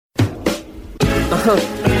Yeah,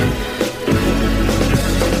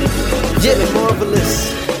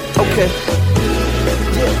 marvelous. Okay.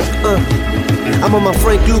 Yeah, I'm on my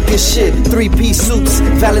Frank Lucas shit. 3-piece suits,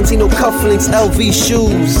 Valentino cufflinks, LV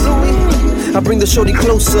shoes. I bring the shorty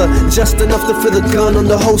closer, just enough to feel the gun on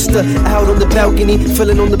the holster. Out on the balcony,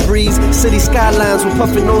 feeling on the breeze. City skylines, we're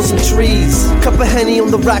puffing on some trees. Cup of Henny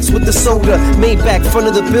on the rocks with the soda. Maybach, front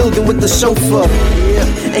of the building with the chauffeur.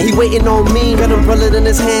 And he waiting on me, got umbrella in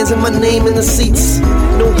his hands and my name in the seats.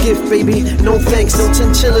 No gift, baby, no thanks, no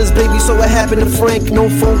chinchillas, baby. So what happened to Frank? No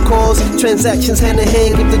phone calls, transactions hand in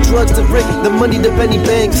hand. Give the drugs to Rick, the money to Benny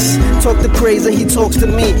Banks. Talk the crazy, he talks to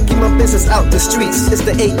me. Keep my business out the streets. It's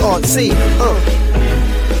the ART.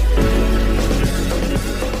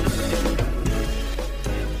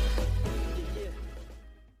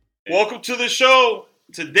 Welcome to the show.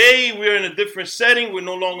 Today we're in a different setting. We're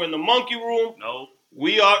no longer in the monkey room. No.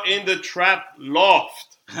 We are in the trap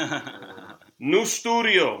loft. New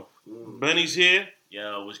studio. Benny's here.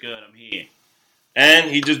 Yo, what's good? I'm here. And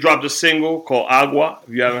he just dropped a single called Agua.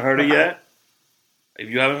 If you haven't heard it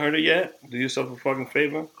yet, do yourself a fucking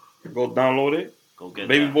favor. Go download it. Go get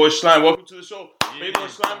BabyBoySlimee, welcome to the show. Yeah.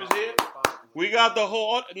 BabyBoySlimee is here. We got the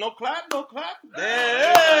whole... No clap.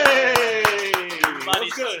 Hey!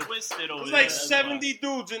 Everybody's good? twisted over There's there. like 70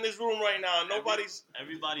 dudes in this room right now.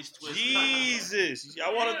 Everybody's twisted. Jesus.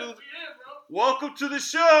 I want to do... Welcome to the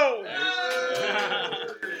show.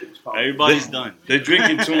 Everybody's done. They're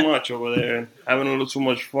drinking too much over there and having a little too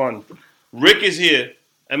much fun. Rick is here.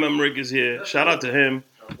 Rick is here. Shout out to him.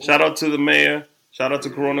 Shout out to the mayor. Shout out to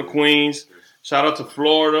Corona Queens. Shout out to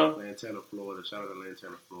Florida. Lantana, Florida. Shout out to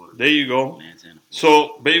Lantana, Florida. There you go.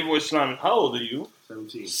 So, BabyBoySlimee, how old are you?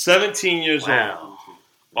 17. 17 years Wow.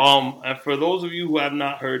 old. And for those of you who have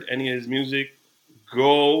not heard any of his music,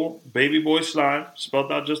 go BabyBoySlimee,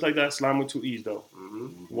 spelled out just like that. Slime with 2 E's though.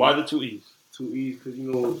 Mm-hmm. Why the 2 E's? 2 E's because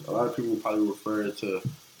a lot of people probably refer to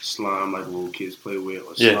slime like little kids play with,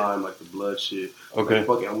 or Yeah. slime like the blood shit. Okay. Like,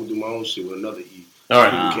 fuck it, I'm gonna do my own shit with another E. All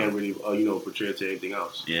right. You can't really, portray it to anything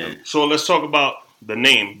else. Yeah. So let's talk about the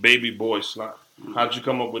name BabyBoySlimee. How'd you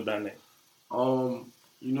come up with that name?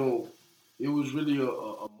 It was really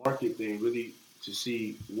a market thing, really to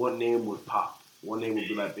see what name would pop. What name would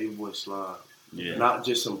be like BabyBoySlimee. Yeah. Not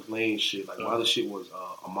just some plain shit. Like my other shit was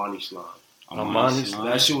Amani Slime. Amani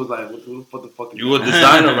That shit was like, what the fuck is You a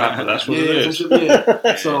designer rapper, that's what it is.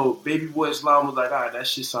 Yeah. So BabyBoySlimee was like, all right, that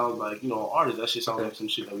shit sounds like, artist. That shit sounds like some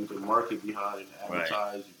shit that we can market behind and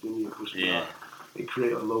advertise, you feel me, and push behind. And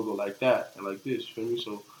create a logo like that and like this, you feel me?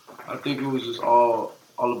 So I think it was just all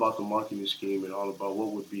about the marketing scheme and all about what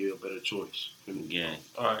would be a better choice. Yeah.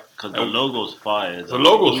 All right. Because the logo's fire. The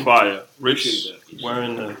logo's fire. Rick's Appreciate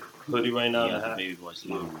wearing the hoodie right now. Yeah, and the hat.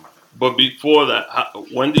 BabyBoySlimee. But before that,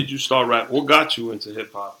 when did you start rap? What got you into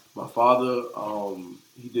hip hop? My father,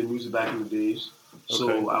 he did music back in the days. So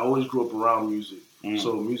Okay. I always grew up around music.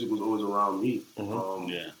 So music was always around me.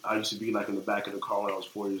 Mm-hmm. I used to be like in the back of the car when I was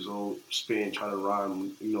 4 years old, spitting, trying to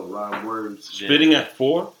rhyme words. Spitting at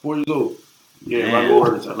 4? 4 years old. Yeah, Damn. rhyming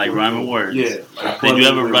words. Like rhyming words. Yeah. Like Did you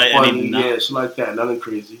ever write any? Yeah, shit like that. Nothing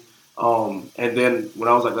crazy. And then when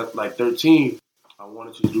I was like 13, I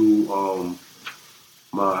wanted to do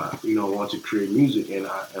wanted to create music, and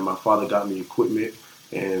my father got me equipment,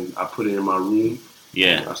 and I put it in my room.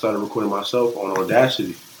 Yeah. I started recording myself on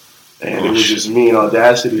Audacity. And it was just me and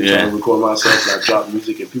Audacity trying to record myself, and I dropped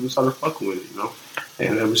music, and people started fucking with it,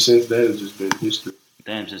 And ever since then, it's just been history.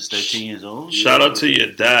 Damn, since 13 years old? Shout out to your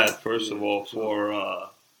dad, first of all, for,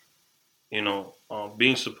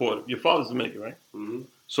 being supportive. Your father's Dominican, right? Mm-hmm.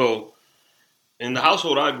 So, in the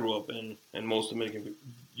household I grew up in, and most Dominican people,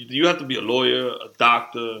 you have to be a lawyer, a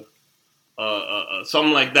doctor,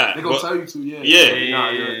 something like that. They're going to tell you to,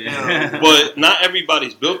 Yeah. But not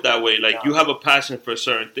everybody's built that way. Like, you have a passion for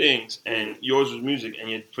certain things, and yours was music,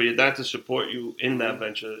 and for your dad to support you in that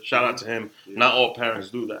venture, shout out to him. Yeah. Not all parents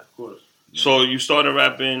do that. Of course. So you started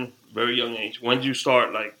rapping very young age. When did you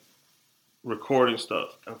start, like, recording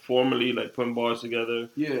stuff and formally, like, putting bars together?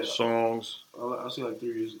 Yeah. Songs? I'll say like 3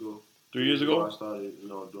 years ago. 3 years ago? I started,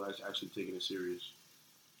 actually taking it serious.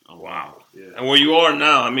 Oh, wow. Yeah. And where you are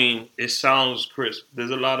now, I mean, it sounds crisp. There's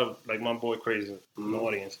a lot of, like, my boy Crazy in the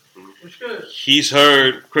audience. Mm-hmm. He's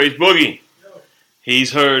heard Crazy Boogie.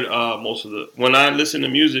 He's heard most of the... When I listen to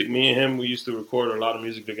music, me and him, we used to record a lot of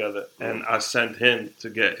music together. And I sent him to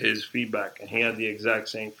get his feedback. And he had the exact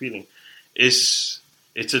same feeling. It's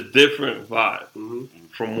a different vibe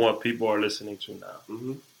from what people are listening to now.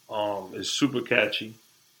 Mm-hmm. It's super catchy.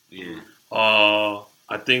 Yeah.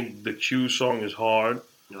 I think the Q song is hard.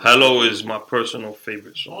 Hello is my personal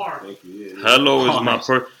favorite song. Thank you. Yeah. Hello is my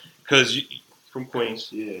because from Queens.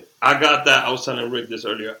 Yeah. I got that. I was telling Rick this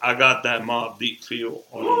earlier. I got that Mobb Deep feel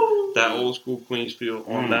on that old school Queens feel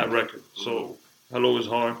on that record. So Hello is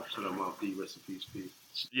Hard. Shout out Mobb Deep, rest in peace, P.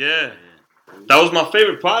 Yeah. That was my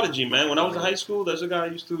favorite Prodigy, man. When I was in high school, that's the guy I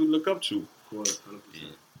used to look up to. Yeah.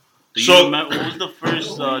 So, Remember, what was the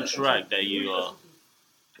first track that you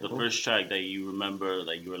the first track that you remember,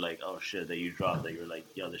 like you were like, oh shit, that you dropped, that you were like,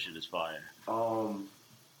 yo, this shit is fire?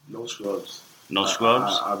 No Scrubs. No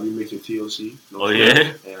Scrubs? I remixed it TLC. Oh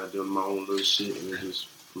yeah? And I did my own little shit, and it just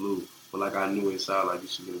flew. But like I knew inside, like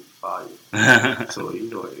this is gonna be fire. So you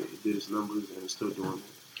know, it did its numbers, and it's still doing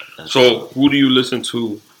it. So who do you listen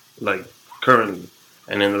to, like currently,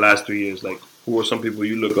 and in the last 3 years? Like, who are some people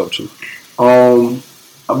you look up to?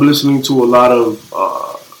 I've been listening to a lot of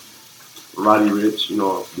Roddy Ricch, you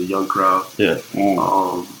know, the young crowd. Yeah.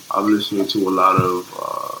 I've been listening to a lot of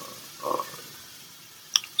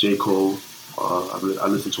J. Cole. I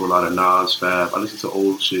listen to a lot of Nas, Fab. I listen to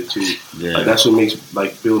old shit too. Yeah. Like, that's what makes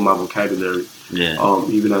like build my vocabulary. Yeah.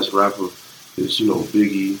 Even as a rapper, it's, you know,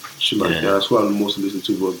 Biggie, shit like that. That's what I mostly listen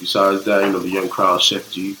to. But besides that, you know, the young crowd, Chef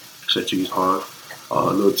G is hard.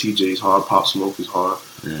 Lil TJ is hard. Pop Smoke is hard.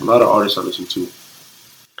 Yeah. A lot of artists I listen to.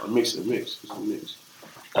 It's a mix.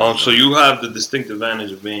 So you have the distinct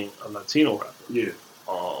advantage of being a Latino rapper. Yeah.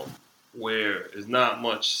 Where there's not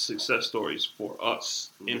much success stories for us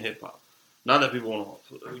in hip hop. Not that people want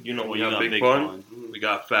to, you know, we have Big Pun, we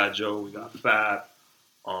got Fat Joe, we got Fab.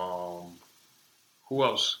 Who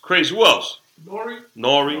else? Crazy. Who else? Nori.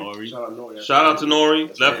 Shout out to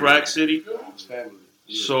Nori. Left Rack City. Yeah.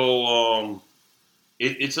 So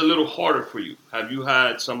it's a little harder for you. Have you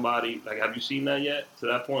had somebody, like, have you seen that yet? To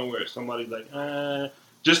that point where somebody's like,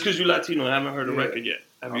 just because you're Latino, I haven't heard a record yet.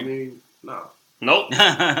 No. Nope.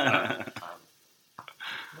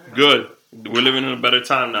 Good. We're living in a better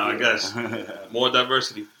time now, I guess. More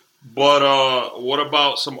diversity. But what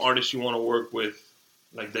about some artists you want to work with?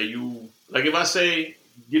 Like that you, like if I say,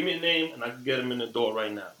 give me a name and I can get him in the door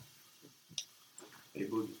right now. A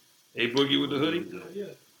Boogie. A Boogie with the hoodie? Yeah.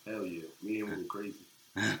 Hell yeah. Me and him were crazy.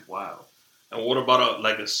 Wow. And what about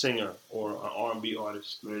a singer or an R&B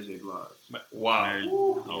artist? Mary J. Blige.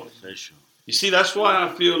 Wow. Official. You see, that's why I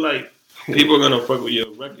feel like people are going to fuck with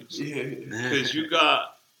your records. Yeah. Because you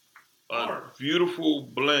got a beautiful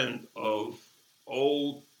blend of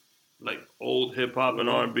old hip hop and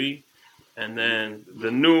R&B, and then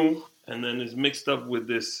the new, and then it's mixed up with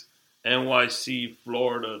this NYC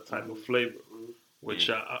Florida type of flavor, which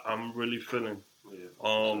I'm really feeling.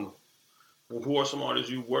 Yeah. Who are some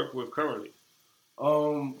artists you work with currently?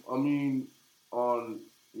 I mean, on,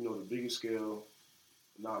 you know, the biggest scale,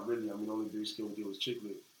 not really. I mean, the only big scale we did was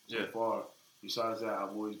Chicklet so far. Besides that, I've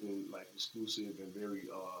always been like exclusive and very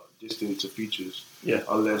distant to features. Yeah.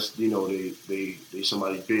 Unless, you know, they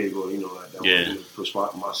somebody big or, you know, like that want to push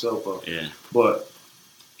myself up. Yeah. But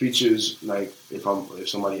features, like if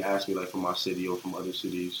somebody asks me like from my city or from other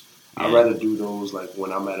cities, I'd rather do those like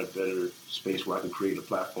when I'm at a better space where I can create a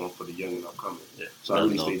platform for the young and upcoming. Yeah. So I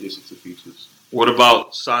really stay distant to features. What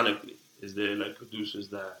about sonically? Is there like producers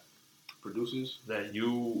that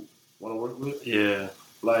you want to work with? Yeah.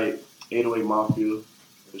 Like 808 Mafia,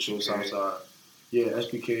 for sure, Southside. Yeah,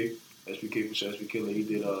 SPK for sure, SPK.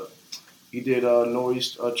 He did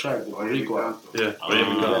Nori's track with Rico. Yeah.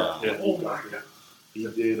 He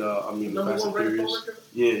did the Fast and Furious.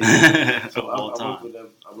 Yeah. So I worked with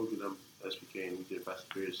them, SPK, and we did Fast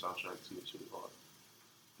and Furious soundtrack too. It's really hard.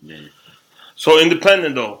 Yeah. So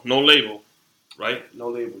independent though, no label, right? No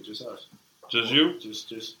label, just us. Just you?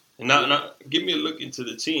 Just. Now, give me a look into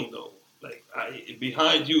the team though. Like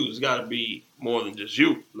behind you, it's got to be more than just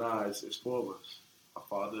you. Nah, it's four of us. My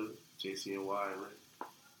father, JC and Y,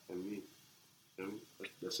 and me.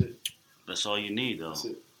 That's it. That's all you need, though. That's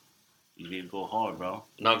it. You need to go hard, bro.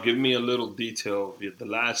 Now, give me a little detail of the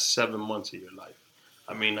last 7 months of your life.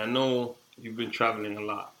 I mean, I know you've been traveling a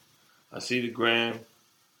lot. I see the gram.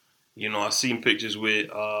 You know, I seen pictures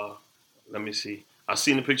with. Let me see. I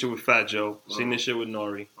seen the picture with Fat Joe. Seen this shit with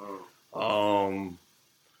Nori.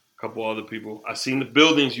 Couple other people. I seen the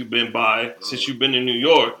buildings you've been by since you've been in New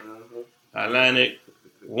York, Atlantic,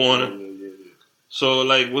 Warner. So,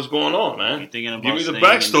 like, what's going on, man? You thinking about give me the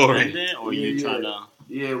backstory. Or you trying to?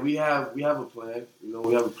 Yeah, we have a plan. You know,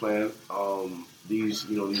 we have a plan. These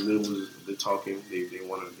labels, they're talking. They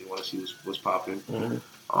want to see what's popping.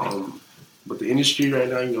 Mm-hmm. But the industry right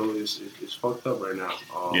now, you know, is fucked up right now.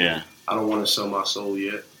 I don't want to sell my soul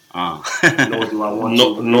yet. Nor do I want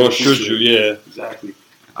to. Nor should you. Yeah. Exactly.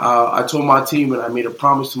 I told my team, and I made a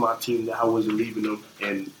promise to my team that I wasn't leaving them,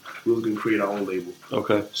 and we were going to create our own label.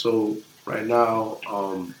 Okay. So right now,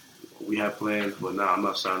 we have plans, but nah, I'm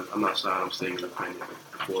not signed. I'm staying independent.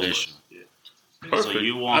 Fish. Yeah. Perfect. So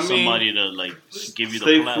you want somebody to like give you the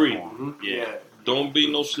stay platform? free. Mm-hmm. Yeah. Don't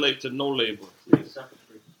be no slave to no label.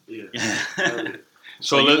 Yeah.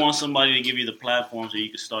 So you want somebody to give you the platform so you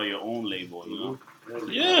can start your own label, you know?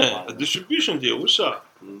 Yeah, a distribution deal. What's up?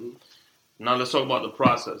 Mm-hmm. Now let's talk about the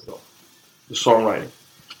process, though. The songwriting.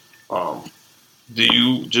 Do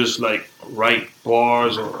you just like write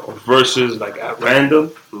bars or verses like at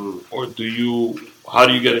random, or do you? How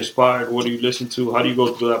do you get inspired? What do you listen to? How do you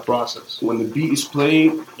go through that process? When the beat is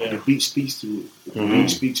played, the beat speaks to me. If the Mm-hmm. beat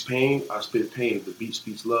speaks pain, I spit pain. If the beat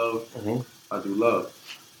speaks love, I do love.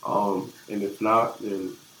 And if not,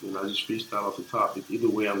 then I just freestyle off the top. Either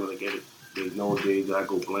way, I'm gonna get it. There's no days that I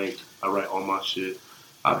go blank. I write all my shit.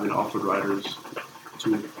 I've been offered writers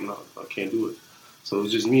too. I can't do it. So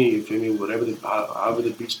it's just me. You feel me? However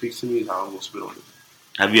the beat speaks to me is how I'm gonna spit on it.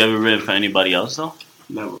 Have you ever written for anybody else though?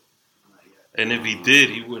 Never. And if he did,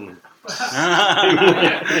 he wouldn't. Not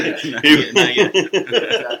yet.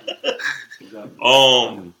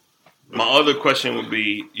 Exactly. My other question would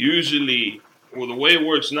be usually, well, the way it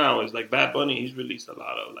works now is like Bad Bunny. He's released a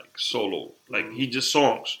lot of like solo, like he just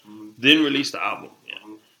songs. Didn't release the album.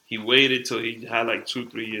 Yeah, he waited till he had like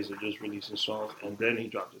 2-3 years of just releasing songs, and then he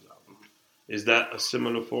dropped his album. Is that a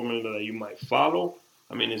similar formula that you might follow?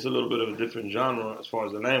 I mean, it's a little bit of a different genre as far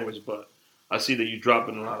as the language, but I see that you're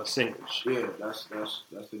dropping a lot of singles. Yeah, that's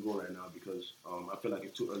the goal right now because I feel like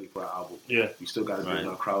it's too early for our album. Yeah, we still got to build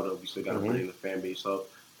our crowd up. We still got to bring the fan base up.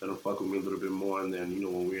 Let them fuck with me a little bit more, and then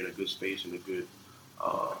when we're in a good space and a good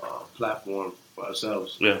platform for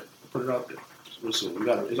ourselves, put it out there. Listen, we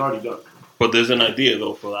got it. It's already done. But there's an idea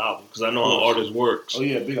though for the album because I know how artists works. Oh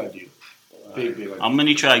yeah, big idea. Big idea. How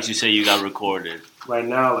many tracks you say you got recorded? Right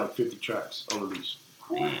now, like 50 tracks unreleased.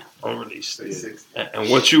 Unreleased. Yeah. And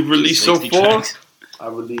what you've released so far? Tracks. I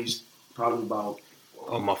released probably about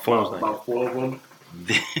my phone's about 4 of them.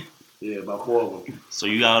 Yeah, about 4 of them. So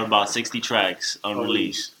you got about 60 tracks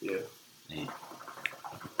unreleased. Yeah.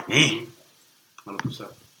 Damn.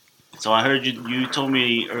 100%. So I heard you told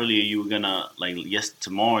me earlier you were gonna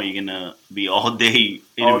tomorrow you're gonna be all day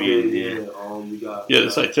interviewing. We got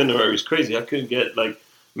this itinerary is crazy. I couldn't get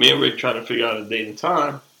me and Rick trying to figure out a date and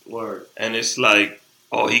time. Word. And it's like,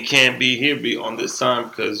 oh, he can't be here, be on this time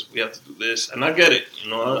because we have to do this. And I get it. I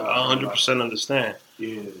 100% understand.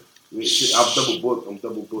 Yeah. I'm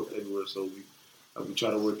double booked everywhere, so we try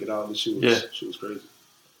to work it out. And shit was crazy.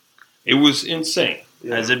 It was insane.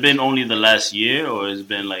 Yeah. Has it been only the last year, or has it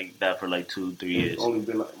been like that for like 2-3 years? It's only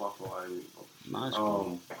been like my fault. Nice.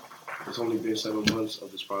 It's only been 7 months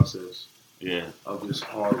of this process. Yeah. Of this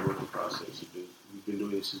hard working process. We've been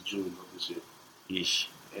doing this since June of this year. Yeesh.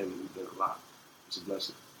 And we've done a lot. It's a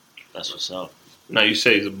blessing. That's what's up. Now you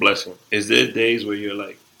say it's a blessing. Is there days where you're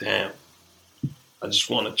like, damn, I just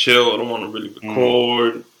want to chill. I don't want to really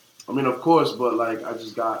record. I mean, of course, but like I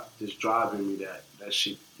just got this drive in me that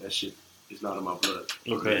shit is not in my blood.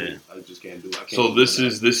 Okay. I just can't do it. So this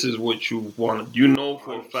is what you want. You know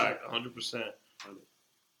for a fact, 100%.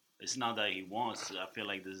 It's not that he wants to. I feel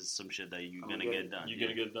like this is some shit that you're gonna get done. You're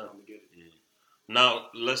gonna get done. I'm gonna get it. Yeah. Now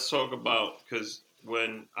let's talk about, because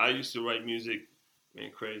when I used to write music,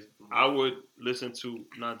 man, crazy, I would listen to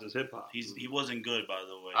not just hip hop. He wasn't good, by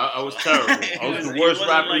the way. I was terrible. I was the worst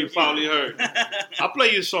rapper you probably heard. I'll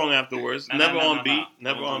play you a song afterwards. Never on beat.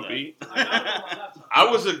 Never on beat. I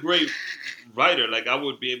was a great writer. Like I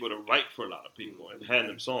would be able to write for a lot of people and hand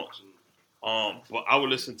them songs. But I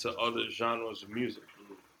would listen to other genres of music.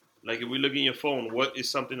 Like if we look in your phone, what is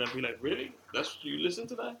something that be like, really? That's what you listen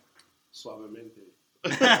to that? Suavemente. I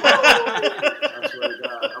swear to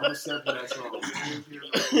God, I'm gonna sample that song.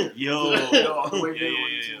 Yo, I'm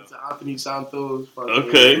waiting to Anthony Santos,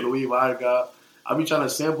 okay, Louis Vargas. I be trying to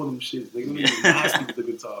sample them shit. They be nasty with the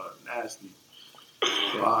guitar, nasty.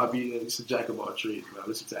 So it's a jack of all trades, man. I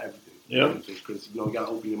listen to everything. Yeah, because you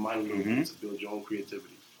gotta open your mind to build your own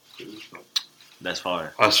creativity. That's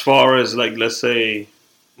fire. As far as like, let's say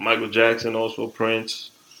Michael Jackson, also Prince,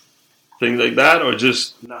 things like that, or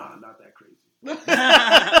just not that crazy.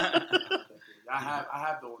 I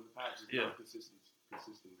have though in the past. Just not consistent.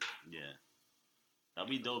 Yeah, that'd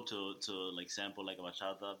be dope to like sample like a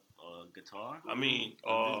bachata guitar. I mean,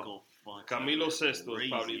 Camilo Sesto is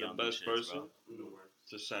probably the best person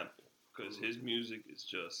to sample because his music is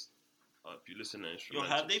just. If you listen to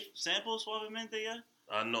instruments, have they sampled Suavemente yet?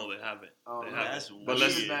 No, they haven't. That's but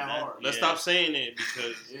let's stop saying it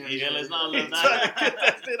because let's not get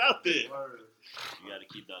that shit out there. You got to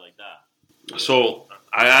keep that like that. So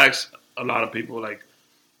I asked a lot of people like,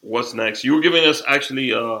 "What's next?" You were giving us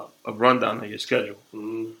actually a rundown of your schedule.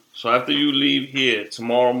 Mm-hmm. So after you leave here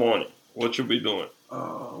tomorrow morning, What you be doing?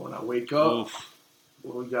 When I wake up,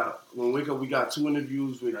 we got 2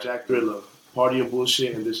 interviews with Jack Thriller, Party and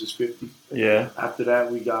Bullshit, and This Is 50. Yeah. After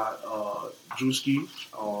that, we got Drewski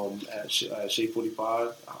at Shea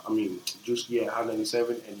 45. Drewski at Hot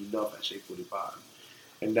 97 and Enough at Shea 45.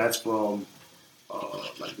 And that's from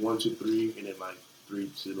like 1 to 3, and then like 3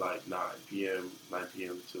 to like 9 p.m.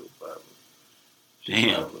 to whatever.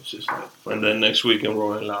 Damn. It's just like, And then next week in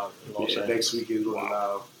Rolling Loud. In Los Angeles. Next week is Rolling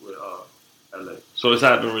Loud with LA. So it's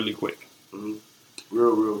happened really quick. Mm-hmm.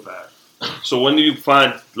 Real fast. So when do you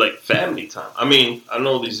find like family time? I mean, I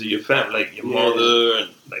know these are your family, like your mother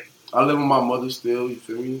and like. I live with my mother still. You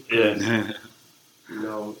feel me? Yeah. You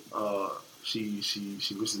know, she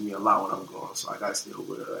misses me a lot when I'm gone, so I gotta stay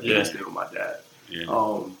with her. I Yeah. can't stay with my dad. Yeah.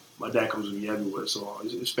 My dad comes with me everywhere, so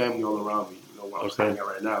it's family all around me. You know, where I'm staying at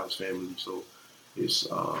right now is family. So it's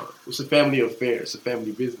a family affair. It's a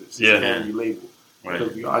family business. It's a family label. Right.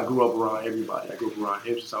 Because I grew up around everybody. I grew up around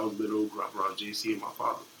him since I was little. Grew up around JC and my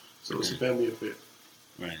father. So it's a family affair.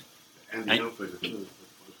 Right. And the Hilfiger too.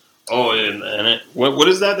 Oh, and what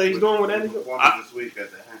is that he's doing with Andy? This week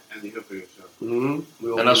at the Andy Hilfiger show.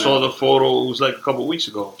 Mm-hmm. And I saw the photo. It was like a couple weeks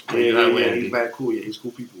ago. Yeah. He's back cool. Yeah, he's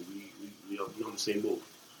cool people. We on the same boat.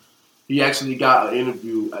 He actually got an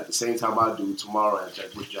interview at the same time I do tomorrow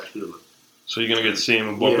with Jack Thriller. So you're gonna get to see him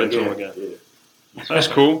and bump into him again. Yeah. That's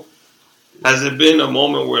cool. Has it been a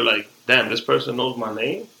moment where like, damn, this person knows my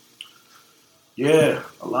name? Yeah,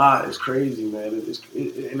 a lot. It's crazy, man. And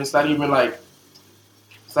it's not even like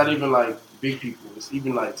big people. It's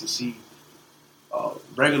even like to see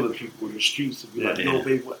regular people in the streets to be like, yo,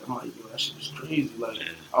 babe, what? I'm like, yo, that shit is crazy. Like,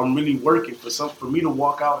 I'm really working for me to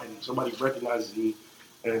walk out and somebody recognizes me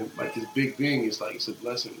and like this big thing. It's like, it's a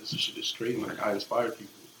blessing. This shit is crazy. Like, I inspire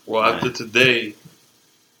people. Well, after today,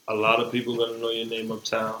 a lot of people are gonna know your name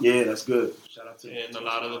uptown. Yeah, that's good. Shout out to in a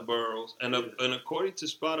lot of the boroughs. And according to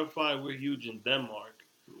Spotify, we're huge in Denmark.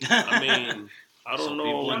 I mean, I don't know.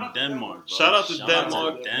 People in Denmark, bro. Shout out to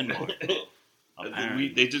Denmark.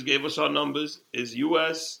 They just gave us our numbers. It's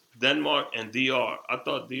U.S., Denmark, and DR. I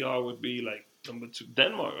thought DR would be like number 2.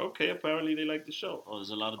 Denmark, okay. Apparently they like the show. Oh, there's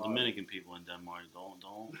a lot of Dominican people in Denmark.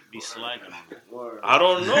 Don't be slacking on them. I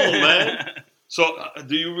don't know, man. So,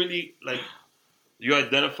 do you really like? You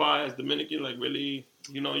identify as Dominican, like really?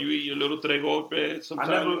 You know, you eat your little tres golpes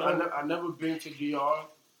sometimes. I never been to DR.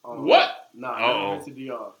 What? Nah, I never been to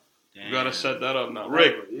DR. Damn. You gotta set that up now,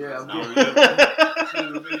 Rick. Yeah, I'm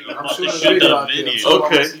shooting a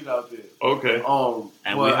video out there. Okay. And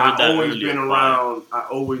but we heard that I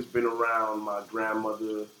always been around my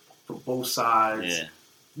grandmother from both sides. Yeah.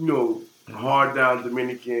 You know, hard down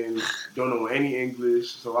Dominican. Don't know any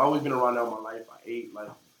English, so I always been around all my life. I ate like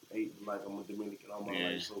I'm a Dominican all my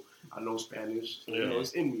life, so I know Spanish. So, you know,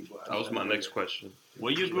 it's in me. But that was my next question.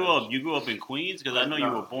 Where you grew up? You grew up in Queens? Because I know you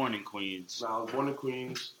were born in Queens. No, I was born in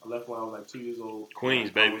Queens. I left when I was like 2 years old.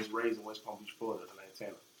 Queens, baby. I was raised in West Palm Beach, Florida, in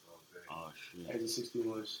Atlanta. Oh, shit. Age of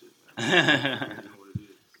 61 shit. Man.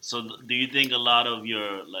 So, do you think a lot of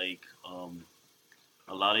your, like,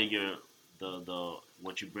 the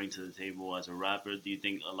what you bring to the table as a rapper, do you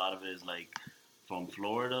think a lot of it is, like, from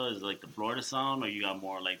Florida? Is it like the Florida sound, or you got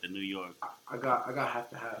more like the New York? I got half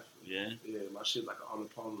to half. Yeah? Yeah, my shit like an Arnold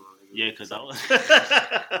Palmer. Yeah, because I was...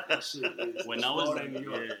 when I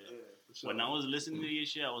was listening to your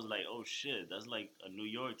shit, I was like, oh shit, that's like a New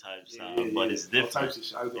York type sound, but it's different. All types of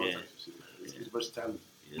shit. I do all types of shit. It's versatility.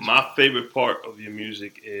 My favorite part of your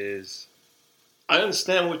music is I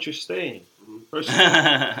understand what you're saying. First of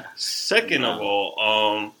all. Second of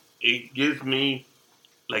all, it gives me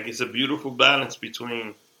like it's a beautiful balance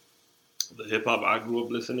between the hip hop I grew up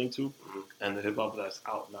listening to and the hip hop that's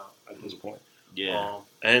out now at this point. Yeah.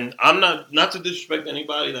 And I'm not to disrespect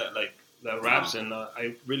anybody that raps, and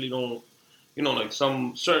I really don't, you know, like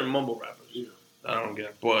some certain mumble rappers I don't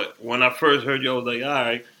get. But when I first heard you, I was like, all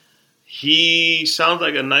right, he sounds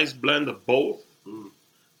like a nice blend of both,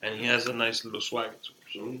 and he has a nice little swagger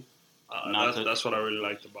to him. So that's what I really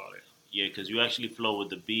liked about it. Yeah, because you actually flow with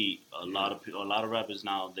the beat. A lot of rappers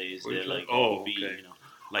nowadays, they're like, beat, you know.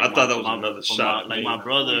 Like I thought that was another shot. Like my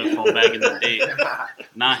brother from back in the day.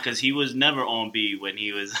 Because he was never on beat when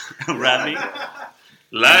he was rapping.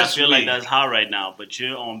 I feel like that's hot right now, but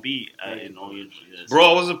you're on beat.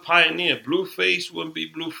 Bro, I was a pioneer. Blueface wouldn't be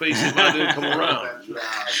Blueface if I didn't come around.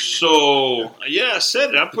 So, yeah, I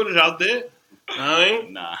said it. I put it out there. I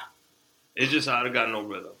mean, nah. It's just I got no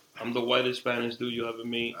rhythm. I'm the whitest Spanish dude you ever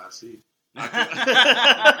meet. I see.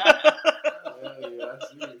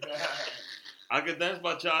 I can dance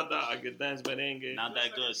bachata. I can dance merengue. Not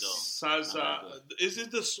that good though. Salsa. Is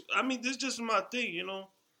it this is just my thing, you know.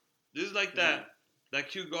 This is like that. that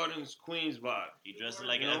Kew Gardens Queens vibe. He dressed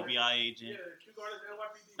like an FBI agent. Yeah, Kew Gardens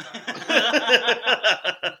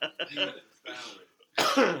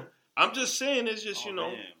NYPD. I'm just saying, it's just,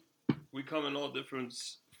 Man. we come in all different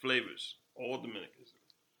flavors, all Dominicans.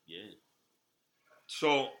 Yeah.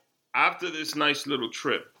 So, after this nice little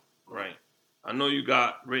trip, right, I know you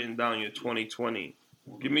got written down your 2020.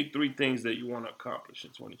 Give me 3 things that you want to accomplish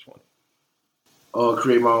in 2020.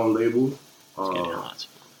 Create my own label. It's getting hot.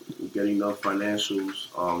 Get enough financials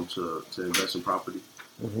to invest in property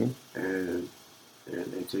and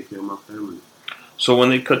take care of my family. So when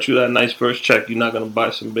they cut you that nice first check, you're not gonna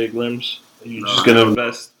buy some big rims. You're just gonna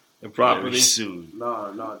invest in property. Very soon.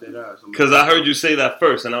 No, dead ass. Because I heard you say that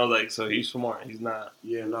first, and I was like, so he's smart. He's not.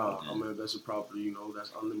 Yeah, no. I'm gonna invest in property.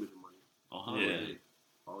 That's unlimited money. Yeah.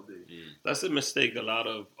 All day. Yeah. That's a mistake a lot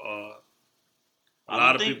of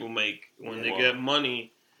people make when they get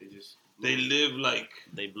money. They live like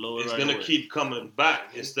they blow it. It's right gonna away. keep coming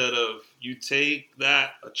back instead of you take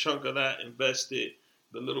a chunk of that, invest it.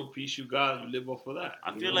 The little piece you got, you live off of that.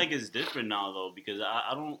 I feel like it's different now though because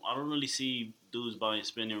I don't really see dudes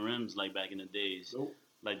spinning rims like back in the days. Nope.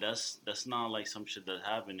 Like that's not like some shit that's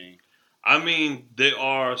happening. I mean, there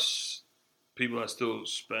are people that still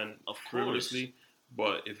spend Of frivolously,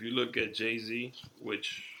 but if you look at Jay-Z,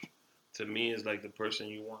 which to me is like the person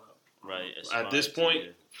you want to. Right. At this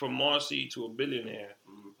point, from Marcy to a billionaire,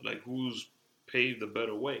 like who's paved the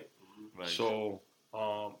better way? Right. So,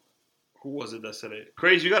 who was it that said it?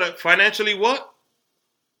 Crazy, you gotta financially what?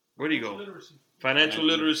 Where do you go? Literacy. Financial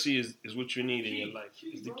literacy is what you need in your life.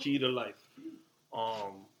 It's the key to life.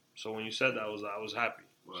 So when you said that, I was happy.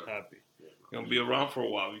 I was happy. You're gonna be around for a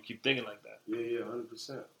while. You keep thinking like that. Yeah,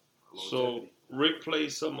 100%. So Rick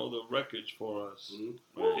played some of the records for us.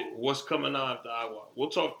 Right. What's coming out after Agua? We'll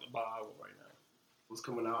talk about Agua right now. What's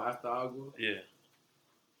coming out after Agua? Yeah.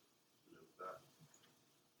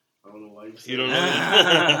 I don't know why you said You don't it. know? I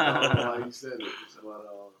don't know why you said it. But,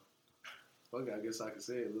 fuck it, I guess I could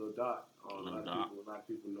say it. Lil Dot. A lot of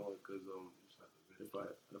people know it because if I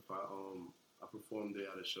performed there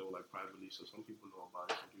at a show like privately, so some people know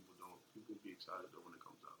about it, some people don't. People be excited though when it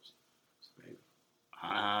comes out. It's a banger.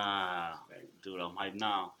 Dude, I'm hyped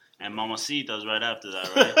now. And Mamacita's right after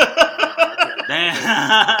that, right? Damn.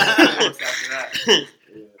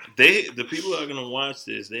 The people that are gonna watch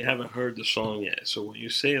this, they haven't heard the song yet. So when you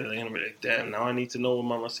say that, they're gonna be like, "Damn, now I need to know what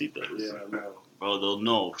Mamacita is." Yeah, I know. Bro, they'll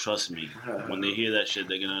know. Trust me. When they hear that shit,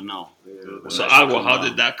 they're gonna know. Yeah, So Agua, how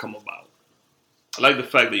did that come about? I like the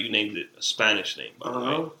fact that you named it a Spanish name, by the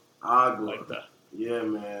way. Agua. Like that. Yeah,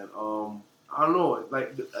 man. I don't know.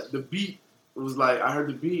 Like the beat, it was like I heard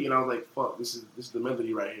the beat and I was like, "Fuck, this is the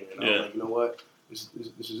melody right here." And I was like, you know what? This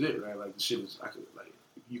is it, right? Like the shit is,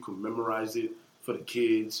 you can memorize it for the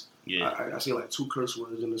kids. Yeah. I say like 2 curse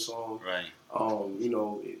words in the song. Right.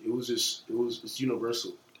 It's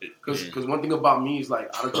universal. Because one thing about me is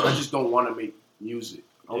like I just don't want to make music.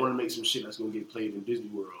 I want to make some shit that's gonna get played in Disney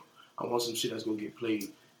World. I want some shit that's gonna get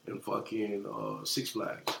played in fucking Six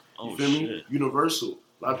Flags. You feel me? Universal.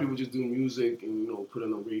 A lot of people just do music and put it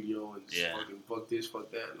on the radio and just fucking fuck this,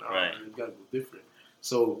 fuck that. Nah, man, you gotta go different.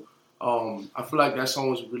 So I feel like that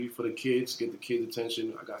song was really for the kids, get the kids'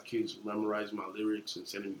 attention. I got kids memorizing my lyrics and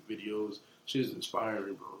sending me videos. Shit's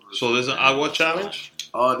inspiring, bro. So there's an Agua challenge?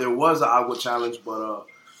 There was an Agua challenge, but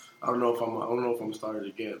I don't know if I'm started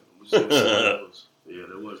again. Yeah,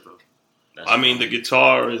 there was though. I mean, the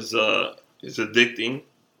guitar is addicting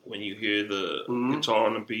when you hear the guitar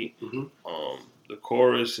on the beat. The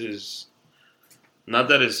chorus is not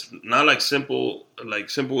that it's not like simple. Like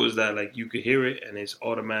simple is that like you could hear it and it's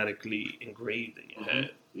automatically engraved in your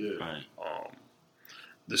head. Yeah. Right.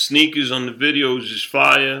 The sneakers on the video is just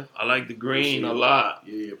fire. I like the green a lot.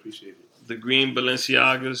 Yeah, appreciate it. The green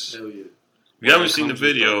Balenciagas. Hell yeah. If you haven't seen the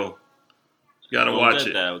video, you gotta watch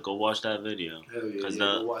it. Go watch that video. Hell yeah.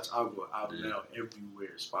 Go watch Agua out now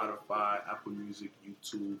everywhere. Spotify, Apple Music,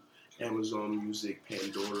 YouTube, Amazon Music,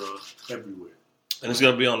 Pandora, everywhere. And it's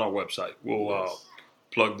gonna be on our website. We'll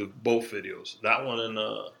plug both videos. That one and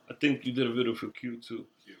I think you did a video for Q too.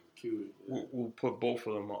 Q. Yeah. We'll put both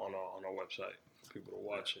of them on our website for people to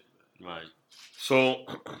watch it. Right. So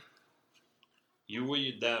you with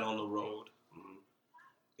your dad on the road.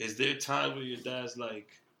 Is there times where your dad's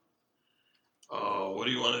like, what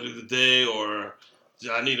do you want to do today? Or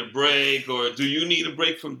do I need a break? Or do you need a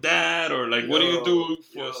break from dad? Or like, what do you do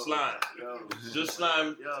for slime? Just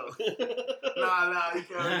slime. Nah, you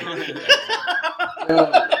can't.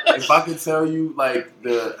 If I could tell you, like,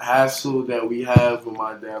 the hassle that we have with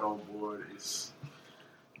my dad on board is,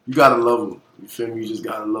 you gotta love him. You feel me? You just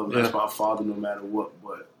gotta love him. That's my father no matter what.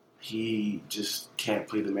 But he just can't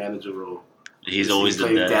play the manager role. He's always the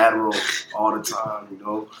dad role all the time, you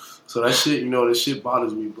know. So that shit, you know, that shit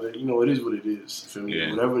bothers me. But you know, it is what it is. You feel me?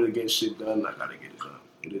 Yeah. Whatever to get shit done, I gotta get it done.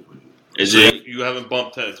 It is what it is. Is it? You haven't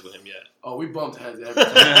bumped heads with him yet? Oh, we bumped heads every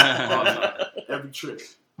time. Every trip.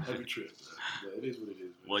 But it is what it is.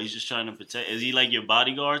 Man. Well, he's just trying to protect. Is he like your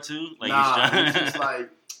bodyguard too? Like nah, he's just like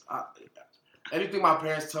anything my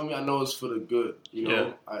parents tell me, I know is for the good. You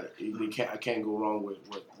know, I can't go wrong with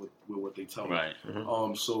what they tell me. Right.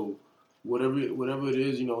 Mm-hmm. So whatever it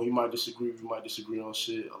is, you know, you might disagree on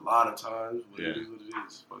shit a lot of times, but it is what it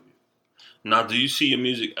is. Fuck it. Now, do you see your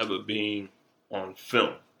music ever being on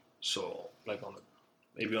film? So, like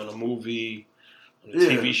maybe on a movie, on a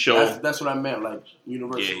TV show? That's what I meant, like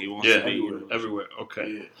Universal. Yeah, he wants to be everywhere. Okay.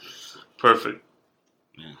 Yeah. Perfect.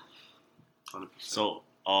 Yeah. 100%. So,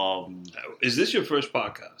 is this your first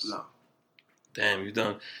podcast? No. Damn, you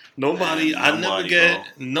done. Nobody, I never get,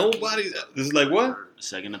 bro. Nobody, this is like what?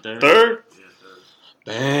 Second or third? Third? Yeah, third.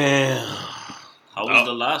 Damn. How was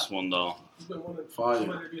the last one, though? It's been one of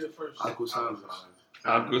fire. be the first. Aqua Science.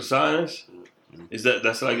 Aqua Science? Is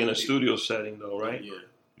that's like in a studio setting though, right? Yeah.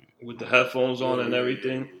 With the headphones on and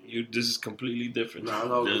everything, this is completely different.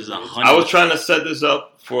 No, I was trying to set this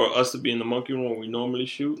up for us to be in the monkey room where we normally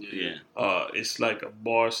shoot. Yeah. It's like a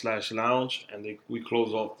bar/lounge, and we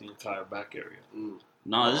close off the entire back area.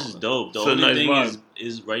 No, this is dope. The only thing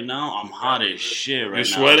is right now I'm hot as shit right now.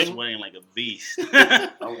 Sweating? I'm sweating like a beast.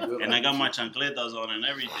 And I got my chancletas on and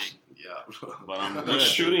everything. Yeah. But I'm good.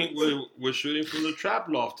 We're shooting from the trap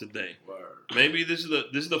loft today. Word. Maybe this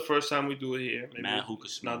is the first time we do it here. Maybe Man, who could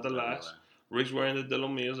not the last. Rick's wearing the Delo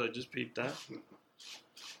Mios. I just peeped that.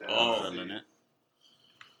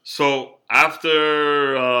 So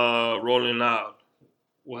after rolling out,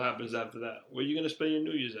 what happens after that? Where are you gonna spend your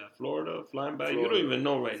New Year's at? Florida? Flying back? You don't even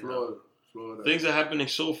know right now. Florida. Things are happening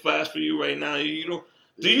so fast for you right now. You don't.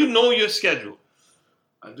 Do you know your schedule?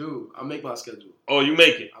 I do. I make my schedule. Oh, you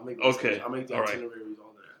make it. I make my schedule. I make the all right. itineraries,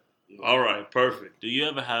 all that. Yeah. All right, perfect. Do you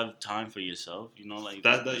ever have time for yourself? You know, like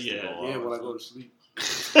that Yeah, when I go to sleep.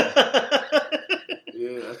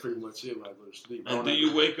 Yeah, that's pretty much it when I go to sleep. And do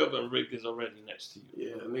you wake up and Rick is already next to you?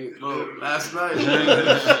 Yeah, nigga. Look, last night,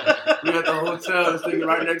 we at the hotel. This nigga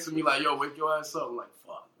right next to me, like, yo, wake your ass up. I'm like,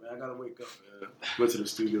 fuck, man, I gotta wake up, man. Went to the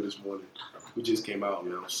studio this morning. We just came out,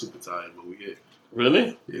 man. I'm super tired, but we here.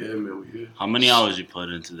 Really? Yeah, man, we here. How many hours you put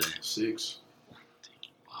in today? 6.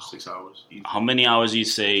 Wow. 6 hours. Easy. How many hours you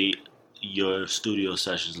say your studio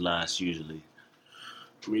sessions last usually?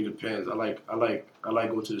 I mean, it depends. I like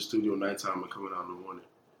going to the studio nighttime and coming out in the morning.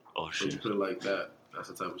 Oh shit! So you put it like that. That's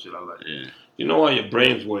the type of shit I like. Yeah. You know why your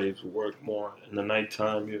brain waves work more in the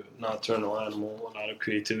nighttime? You're a nocturnal animal. A lot of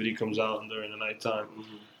creativity comes out during the nighttime,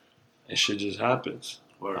 and shit just happens.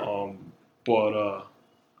 Word. But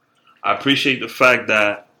I appreciate the fact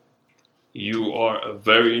that you are a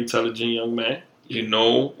very intelligent young man. You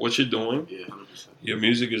know what you're doing. Yeah, 100%. Your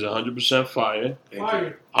music is 100% fire.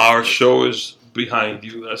 Fire. Our show is behind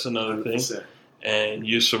you. That's another 100%. thing. And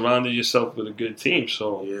you surrounded yourself with a good team.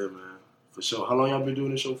 So yeah, man, for sure. How long y'all been doing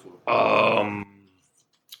this show for?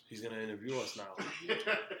 He's gonna interview us now.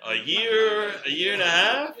 A year and a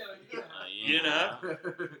half. Year and a half.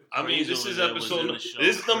 I mean, this is episode.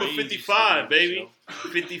 This is number 55, baby.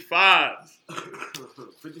 55.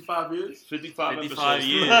 55 years. 55 55 episodes.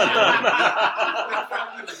 years.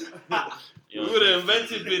 We would have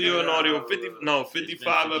invented video and audio.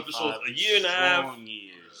 55 episodes. A year and a half.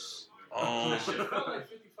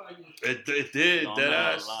 It did.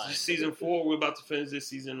 Deadass. Season 4. We're about to finish this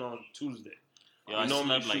season on Tuesday. Yo, I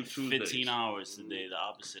slept like 15 hours today. The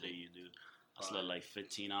opposite of you, dude. I slept like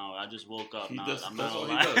 15 hours. I just woke up. That's I'm not all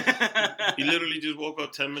gonna he lie. does. He literally just woke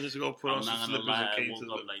up 10 minutes ago, put on some slippers and came to I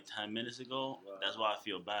woke up like 10 minutes ago. Wow. That's why I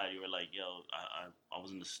feel bad. You were like, yo, I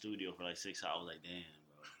was in the studio for like 6 hours. Like, damn,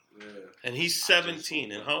 bro. Yeah. And he's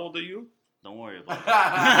 17. And how old are you? Don't worry about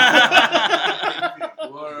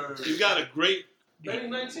it. Word. You got a great... Benny's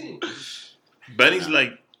 19. Benny's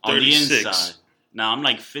like 36. On the inside. Nah, I'm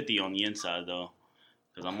like 50 on the inside, though.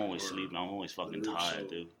 Because I'm always sleeping. I'm always fucking tired,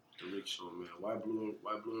 dude. The Rick Show, man. Why blue and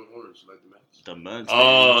orange? You like the Mets? The Mets?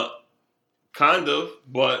 Kind of.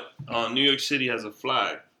 But New York City has a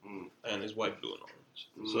flag. And it's white, blue, and orange.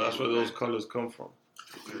 So that's where those colors come from.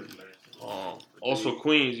 Also,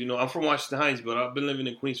 Queens. You know, I'm from Washington Heights, but I've been living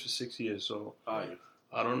in Queens for 6 years. So I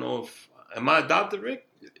don't know if... Am I adopted, Rick?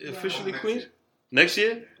 Officially Queens? Next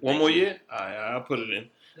year? One more year? I'll put it in.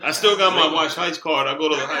 I still got my Wash Heights card. I go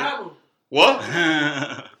to the Heights. What?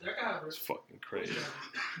 It's fucking crazy.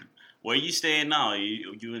 Where you staying now?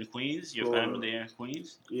 You in Queens? Your family there in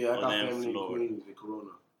Queens? Yeah, I got family in Queens, in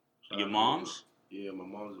Corona. Your mom's? Yeah, my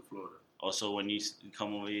mom's in Florida. Also, when you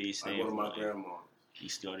come over here, you stay. I go to my grandma. You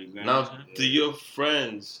still at your grandma's? Now, do your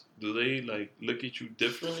friends, do they like look at you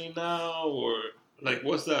differently now, or like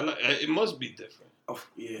what's that like? It must be different. Oh,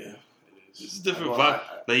 yeah. It's a different vibe.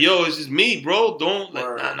 Like, yo, it's just me, bro. Don't like,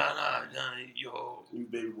 nah, yo. You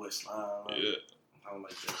BabyBoySlimee. Yeah. I don't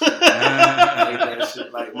like that shit. I hate that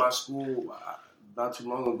shit. Like my school, not too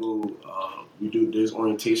long ago, there's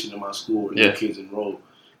orientation in my school, and the kids enroll,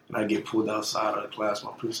 and I get pulled outside of the class.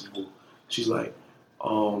 My principal, she's like,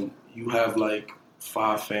 you have like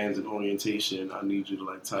 5 fans in orientation. I need you to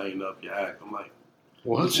like tighten up your act. I'm like,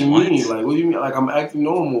 what you mean? Like, what do you mean? Like, I'm acting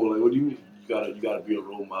normal. Like, what do you mean? You gotta be a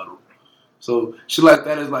role model. So shit like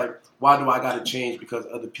that is like, why do I gotta change because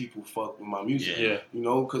other people fuck with my music? Yeah. You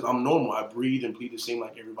know, because I'm normal. I breathe and bleed the same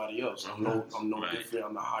like everybody else. I'm no different.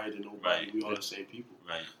 I'm not higher than nobody. Right. We all the same people.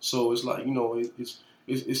 Right. So it's like, you know,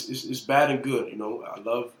 it's bad and good. You know, I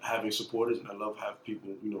love having supporters and I love having people,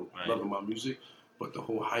 you know, loving my music. But the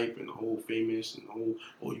whole hype and the whole famous and the whole,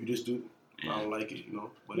 you just do. I don't like it. You know.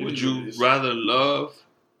 But would you rather love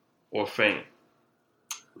or fame?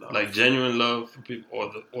 Love. Like genuine love for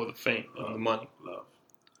people, or the fame, and the money. Love.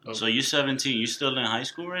 Okay. So you're 17. You still in high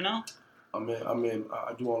school right now? I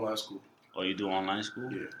do online school. Oh, you do online school?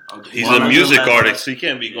 Yeah. He's a music artist, so he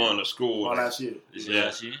can't be going to school. My last year. Is it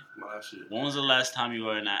last year? My last year. When was the last time you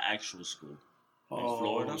were in that actual school? In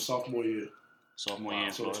Florida? Sophomore year. Sophomore year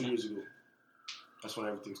in Florida? 2 years ago. That's when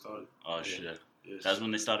everything started. Oh, shit. Yes. That's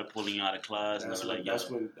when they started pulling you out of class. That's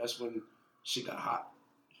when shit got hot.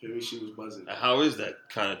 She was buzzing. How is that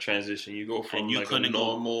kind of transition? You go from like a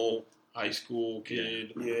normal high school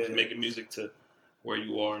kid making music to where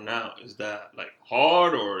you are now. Is that like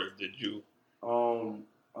hard, or did you?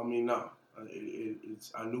 I mean, no.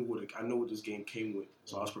 I knew what this game came with,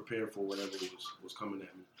 so I was prepared for whatever was coming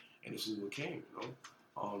at me, and this is what came. You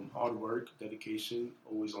know, hard work, dedication,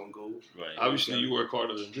 always on goal. Right. Obviously, you work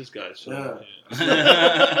harder than this guy. So.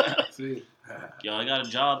 Yeah. See. Yo, I got a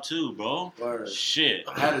job too, bro. Word. Shit.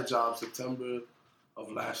 I had a job September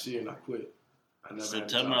of last year and I quit.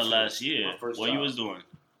 September of last year? What you was doing?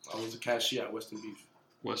 I was a cashier at Western Beef.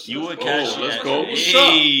 You were a cashier? Let's go. What's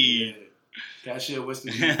up? Yeah. Cashier at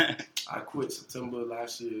Western Beef. I quit September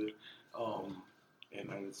last year.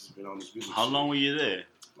 And I've just been on this music. How long were you there?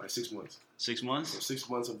 Like 6 months. 6 months? So 6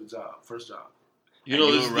 months of the job. First job. You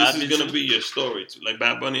know, this is going to be your story, too. Like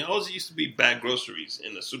Bad Bunny, I always used to be bag groceries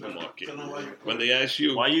in the supermarket. When they ask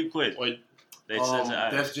you... Why you quit? They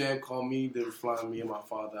said Def Jam called me. They were flying me and my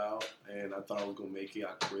father out. And I thought I was going to make it.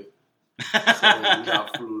 I quit. So we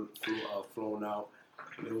got flown out.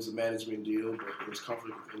 And it was a management deal, but it was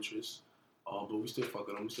conflict of interest. But we still fuck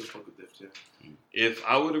with them. We still fuck with Def Jam. If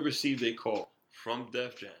I would have received a call from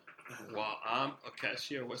Def Jam while I'm a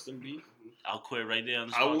cashier at Western Beef, I'll quit right there on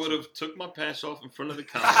the spot. I would have took my pants off in front of the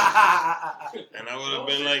counter, and I would have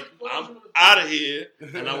been like, "I'm out of here,"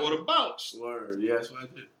 and I would have bounced. Word, yeah, that's what I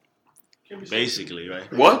did. Basically, right?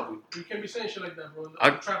 What? You can't be saying shit like that, bro. In the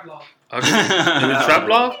trap loft. In the trap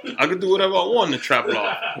loft? I could do whatever I want in the trap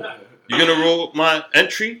loft. You gonna roll my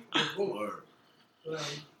entry? Word.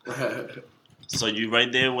 So you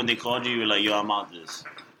right there when they called you, you were like, "Yo, I'm out this."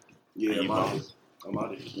 Yeah, I'm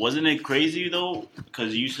out of here. Wasn't it crazy though?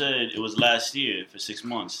 Because you said it was last year for 6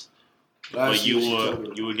 months, but you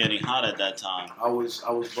were getting hot at that time. I was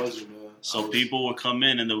buzzing, man. So people would come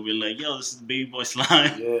in and they'll be like, "Yo, this is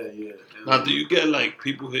BabyBoySlimee." Yeah. Now, do you get like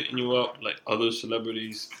people hitting you up, like other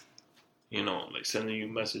celebrities, you know, like sending you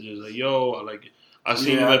messages like, "Yo, I like it." I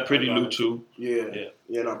seen you at Pretty Lou too. Yeah.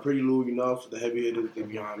 Now Pretty Lou, you know, for the heavy hitters, they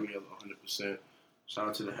behind me 100%. Shout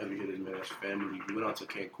out to the heavy hitters, man. That's family. We went out to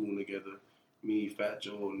Cancun together. Me, Fat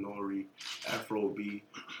Joe, Nori, Afro B.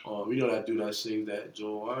 You know that dude that sings that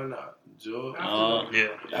Joanna, Joe.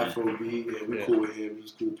 Afro B. Yeah, we cool with him.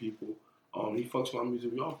 He's cool people. He fucks with my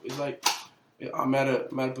music. It's like I'm at a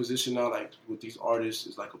position now. Like with these artists,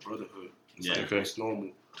 it's like a brotherhood. It's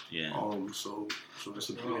normal. Yeah. So it's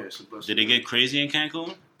a blessing. Did it get crazy in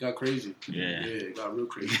Cancun? Got crazy. Yeah. It got real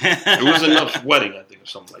crazy. It was enough sweating, I think, or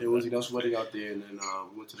something like that. It was enough sweating out there, and then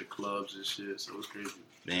we went to the clubs and shit. So it was crazy.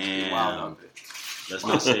 Damn. Wild out there. Let's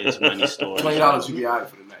not say it's money stories. $20 you get out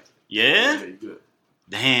for the night. Yeah? Yeah, you good.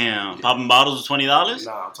 Damn. Yeah. Popping bottles for $20?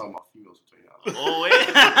 Nah, I'm talking about females for $20. Oh, wait.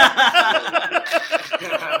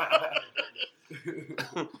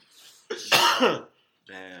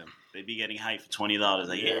 Damn. They be getting hyped for $20.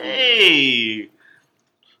 Like, yay.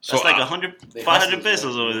 So that's like 500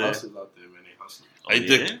 pesos over there. Hustle out there, man. They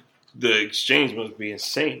hustle. The exchange must be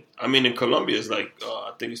insane. I mean, in Colombia, it's like,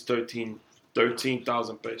 I think it's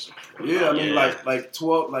 13,000 pesos. Yeah, I mean, like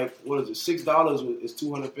 12, like, what is it? $6 is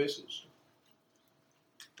 200 pesos.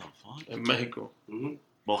 The fuck? In Mexico. Mm-hmm.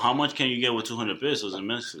 But how much can you get with 200 pesos in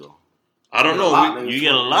Mexico? I don't know. You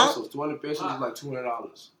get a lot? Pesos. 200 pesos is like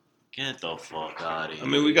 $200. Get the fuck out of here. I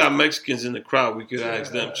mean, we got Mexicans in the crowd. We could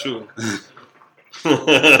ask them too.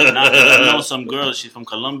 I know some girl. She's from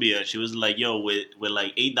Colombia. She was like, "Yo, with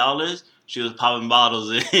like $8, she was popping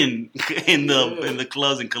bottles in the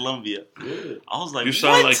clubs in Colombia." Yeah. I was like, "You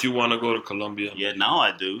sound what? like you want to go to Colombia." Yeah, now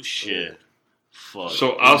I do. Shit. Fuck.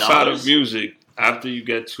 So outside of music, after you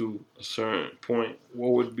get to a certain point,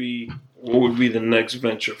 what would be the next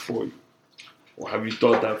venture for you? Or have you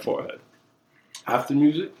thought that far ahead? After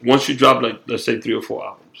music? Once you drop, like, let's say 3 or 4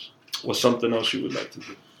 albums, what's something else you would like to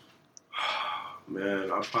do?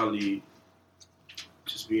 Man, I'll probably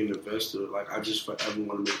just be an investor. Like, I just forever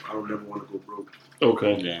want to make, I don't never want to go broke.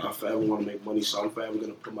 Okay. Yeah. I forever want to make money, so I'm forever going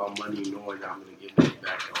to put my money knowing that I'm going to get money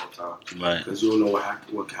back at all times. Right. Because you don't know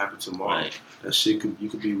what can happen tomorrow. Right. That shit you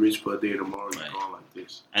could be rich per day tomorrow and Right. gone like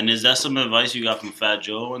this. And is that some advice you got from Fat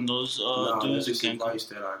Joe and those dudes? That's just advice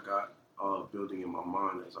that I got building in my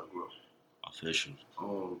mind as I grow. Official.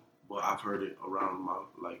 But I've heard it around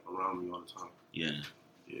me all the time. Yeah.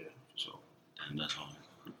 Yeah. So. Damn, that's hard.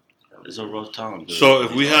 It's a rough time. Dude. So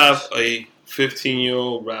if we have a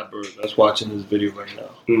 15-year-old rapper that's watching this video right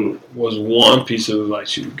now, what's one piece of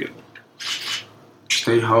advice you would give him?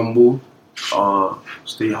 Stay humble.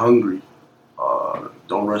 Stay hungry.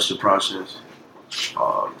 Don't rush the process.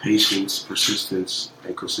 Patience, persistence,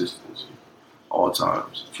 and consistency. All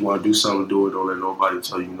times. If you want to do something, do it. Don't let nobody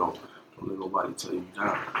tell you no. Don't let nobody tell you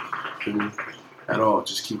down. Feel me? At all.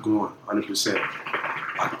 Just keep going. 100%.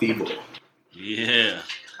 Activo. Yeah.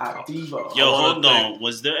 Activo. Yo, hold on.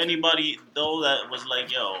 Was there anybody, though, that was like,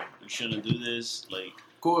 yo, you shouldn't do this? Like,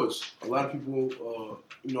 of course. A lot of people,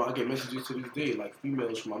 I get messages to this day, like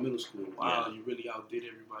females from my middle school. Wow, you really outdid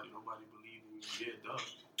everybody. Nobody believed in you. Yeah, duh.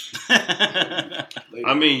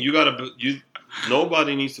 I mean,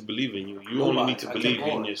 nobody needs to believe in you. You only need to believe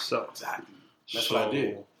in yourself. Exactly. That's what I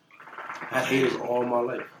did. I had haters all my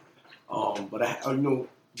life. But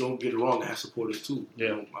don't get it wrong, I had supporters too.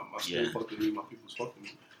 Yeah. My school fucked with me, my people's fucked with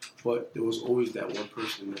me. But there was always that one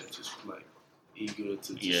person that just like eager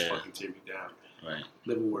to just fucking tear me down. Right.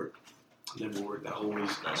 Never worked. I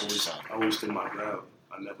always stood my ground.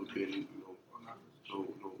 I never been, no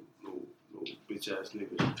bitch ass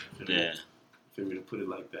nigga. Yeah. Feel me, to put it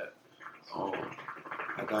like that. All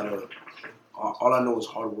I know is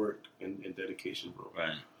hard work and dedication, bro.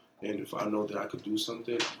 Right. And if I know that I could do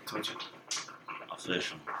something, touch it.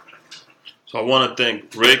 Official. So I want to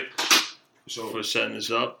thank Rick for setting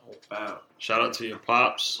this up. Wow. Shout out to your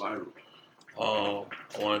pops. Viral. I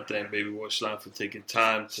want to thank BabyBoySlimee for taking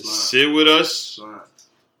time to sit with us.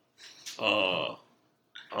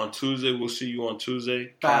 On Tuesday, we'll see you on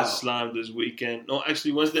Tuesday. Slime this weekend. No,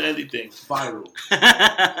 actually, when's the Andy thing? Viral.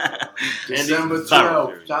 December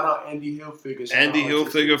 12th. Shout out Andy Hilfiger. Andy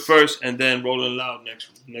Hilfiger first, and then Rolling Loud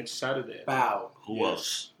next Saturday. Wow. Who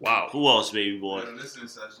else? Wow. Who else, baby boy?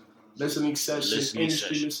 Listening session.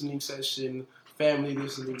 Industry listening session. Family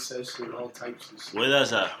listening session. All types of stuff. Where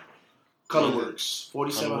that's at? Colorworks.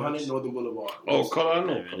 4700 Northern Boulevard. Oh, Color, I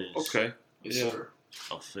know. Okay. Yes, sir.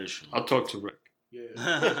 Official. I'll talk to Rick. Yeah.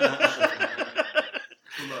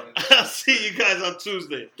 I'll see you guys on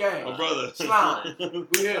Tuesday. Gang. My brother. Slime.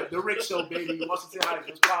 We here. The Rick Show, baby. Washington Heights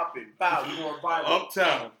was popping. Bow. You going viral.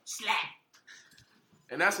 Uptown. Slap.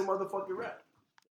 And that's a motherfucking rap.